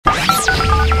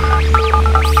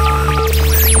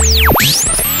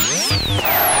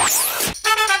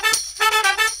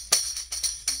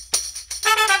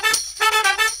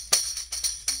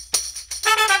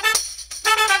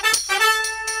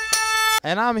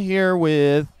I'm here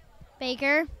with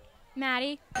Baker.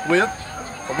 Maddie. With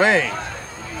Wayne.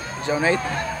 Joe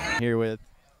Nathan. here with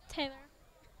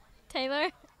Taylor.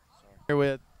 here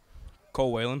with.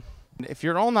 Cole Whalen. If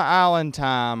you're on the island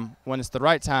time, when it's the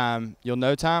right time, you'll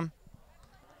know time.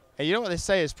 And you know what they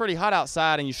say? It's pretty hot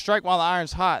outside, and you strike while the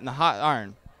iron's hot in the hot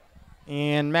iron.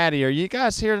 And Maddie, are you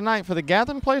guys here tonight for the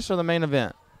gathering place or the main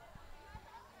event?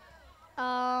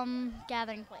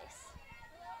 Gathering place.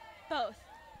 Both.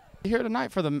 You here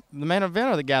tonight for the main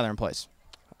event or the gathering place?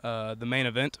 The main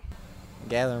event.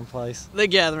 Gathering place. The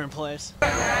gathering place. I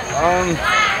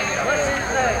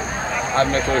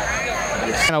have no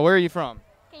clue. Where are you from?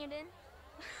 Camden.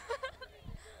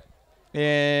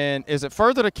 And is it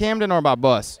further to Camden or by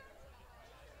bus?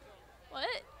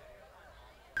 What?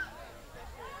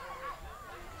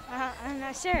 I'm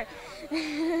not sure.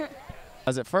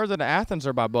 Is it further to Athens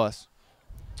or by bus?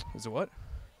 Is it what?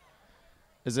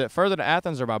 Is it further to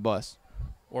Athens or by bus?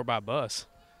 Or by bus?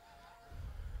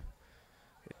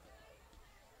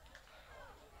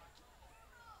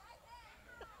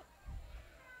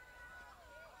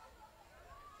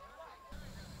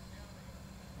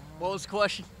 What was the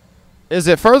question? Is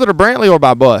it further to Brantley or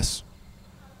by bus?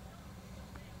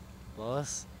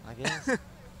 Bus, I guess.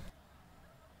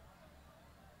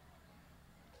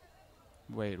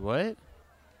 Wait, what?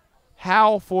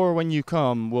 How for when you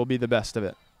come will be the best of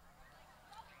it?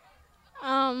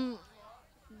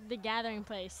 The gathering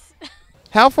place.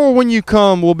 How for when you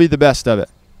come will be the best of it?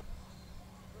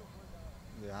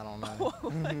 Yeah, I don't know.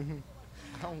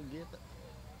 I don't get it.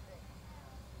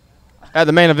 At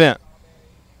the main event.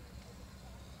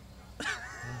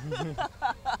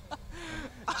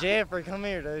 Jeffrey, come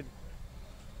here, dude.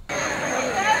 I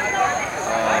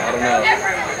don't know.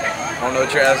 I don't know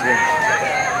what you're asking.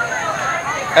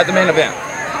 At the main event.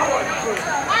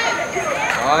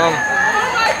 I don't know.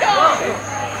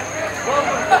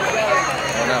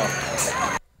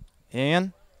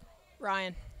 And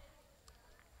Ryan.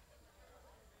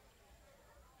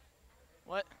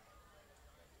 What?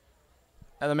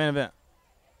 at the main event.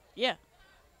 Yeah.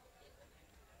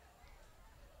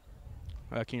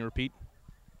 Can you repeat?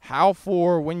 How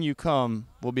for when you come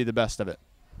will be the best of it?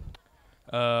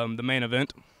 The main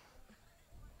event.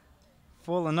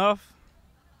 Full enough?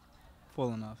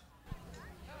 Full enough.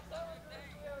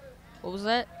 What was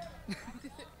that?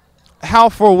 How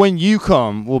for when you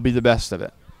come will be the best of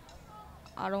it?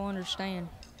 I don't understand.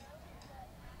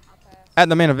 At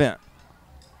the main event.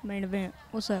 Main event.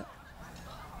 What's that?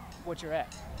 What you're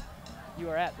at. You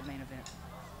are at the main event.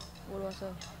 What do I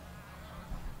say?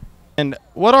 And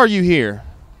what are you here?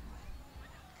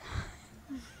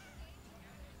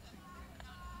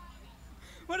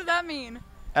 What does that mean?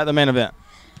 At the main event.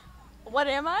 What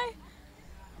am I?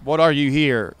 What are you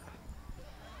here?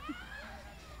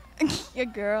 A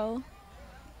girl.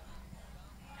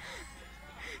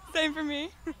 Same for me.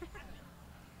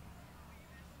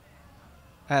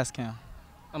 Ask him.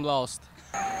 I'm lost.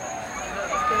 I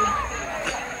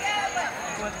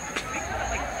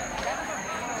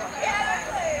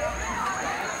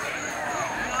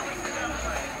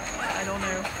don't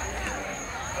know.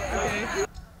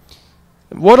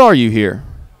 What are you here?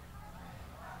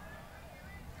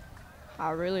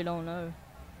 I really don't know.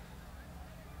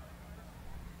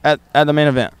 At the main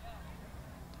event.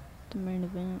 The main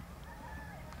event.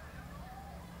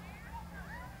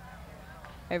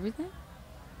 Everything?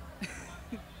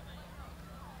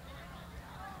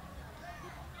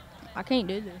 I can't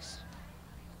do this.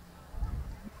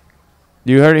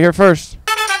 You heard it here first.